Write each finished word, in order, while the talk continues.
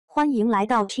欢迎来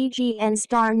到 TGN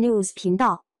Star News 频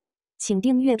道，请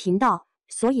订阅频道，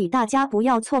所以大家不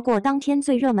要错过当天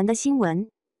最热门的新闻。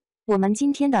我们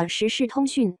今天的时事通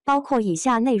讯包括以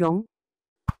下内容：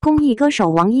公益歌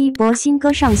手王一博新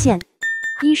歌上线。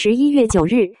11月9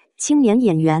日，青年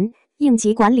演员、应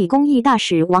急管理公益大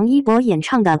使王一博演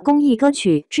唱的公益歌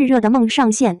曲《炙热的梦》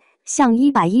上线，向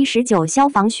119消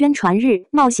防宣传日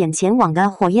冒险前往的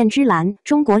火焰之蓝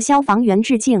中国消防员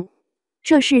致敬。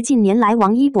这是近年来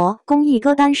王一博公益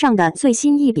歌单上的最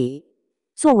新一笔。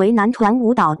作为男团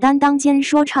舞蹈担当兼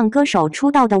说唱歌手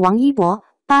出道的王一博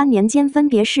，8年间分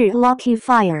别是 Lucky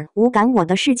Fire 无感我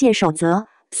的世界守则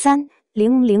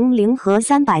3000和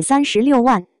336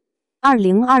万。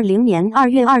2020年2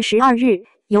月22日，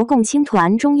由共青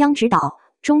团中央指导、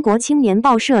中国青年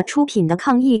报社出品的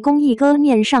抗疫公益歌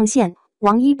念上线，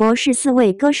王一博是4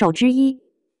位歌手之一。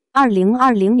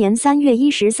2020年3月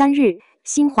13日，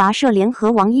新华社联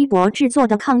合王一博制作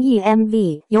的抗疫 MV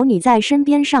《有你在身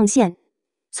边》上线。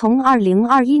从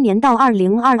2021年到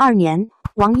2022年，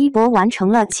王一博完成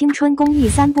了青春公益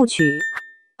3部曲。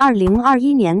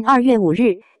2021年2月5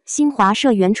日，新华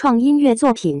社原创音乐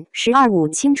作品《12.5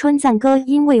青春赞歌》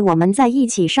因为我们在一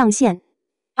起上线。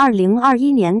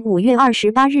2021年5月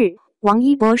28日，王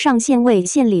一博上线为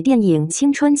献礼电影《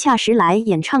青春恰时来》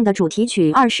演唱的主题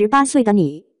曲《28岁的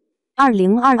你》。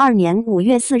2022年5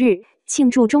月4日，庆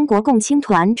祝中国共青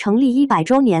团成立100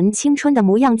周年，青春的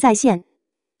模样再现。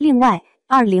另外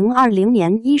，2020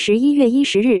年11月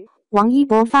10日，王一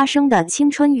博发声的《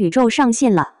青春宇宙》上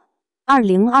线了。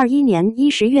2021年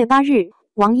10月8日，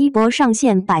王一博上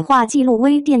线百话纪录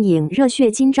微电影《热血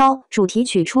今朝》主题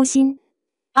曲《初心》。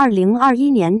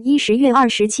2021年10月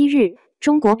27日，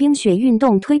中国冰雪运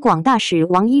动推广大使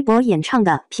王一博演唱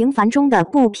的《平凡中的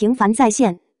不平凡》再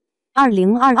现。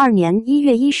2022年1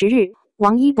月10日，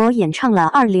王一博演唱了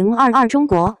2022中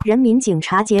国人民警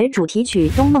察节主题曲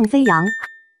《东梦飞扬》。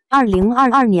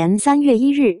2022年3月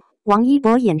1日，王一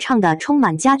博演唱的充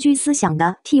满家居思想的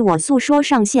《替我诉说》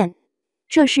上线。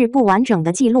这是不完整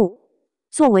的记录。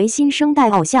作为新生代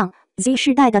偶像 Z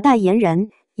世代的代言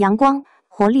人，阳光、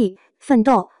活力、奋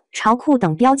斗、潮酷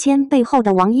等标签背后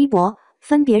的王一博，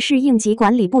分别是应急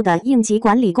管理部的应急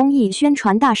管理公益宣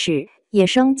传大使、野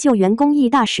生救援公益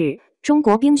大使、中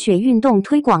国冰雪运动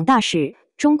推广大使、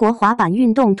中国滑板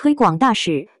运动推广大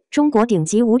使、中国顶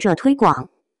级舞者推广。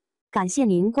感谢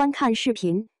您观看视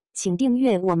频，请订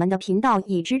阅我们的频道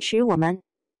以支持我们。